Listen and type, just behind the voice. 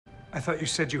I thought you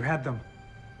said you had them.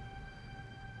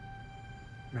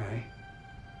 May,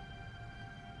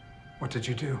 what did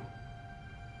you do?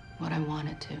 What I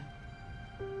wanted to.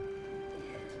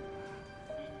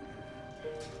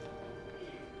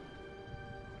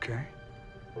 Okay.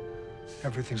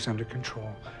 Everything's under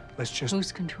control. Let's just...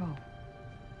 Whose control?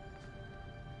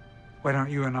 Why don't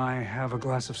you and I have a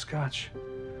glass of scotch?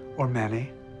 Or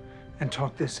many, and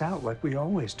talk this out like we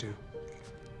always do.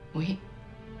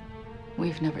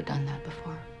 We've never done that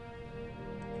before.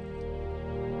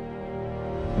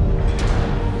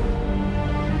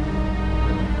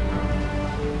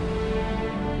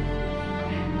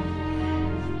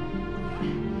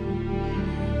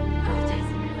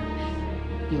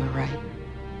 You were right.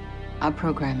 Our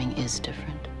programming is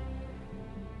different.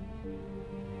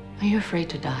 Are you afraid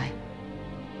to die?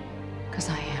 'Cause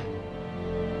I am.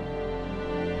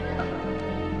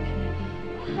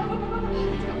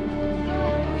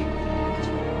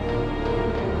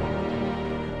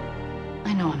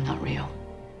 I know I'm not real.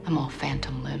 I'm all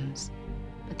phantom limbs.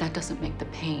 But that doesn't make the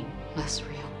pain less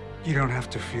real. You don't have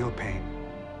to feel pain.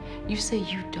 You say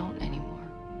you don't anymore.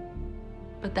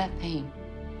 But that pain,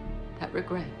 that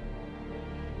regret,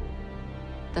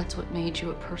 that's what made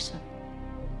you a person.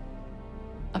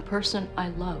 A person I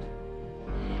love.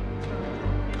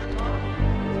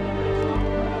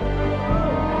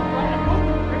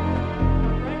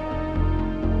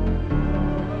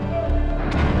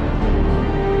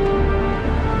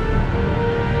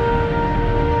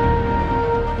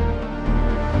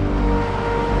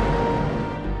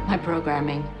 My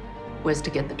programming was to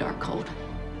get the dark hold.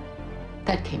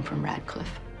 That came from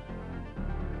Radcliffe.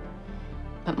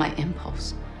 But my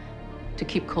impulse to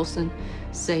keep Coulson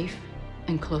safe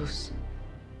and close,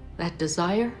 that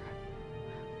desire,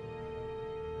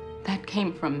 that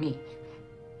came from me.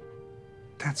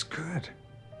 That's good.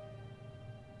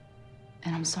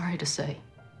 And I'm sorry to say,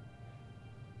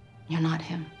 you're not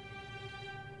him.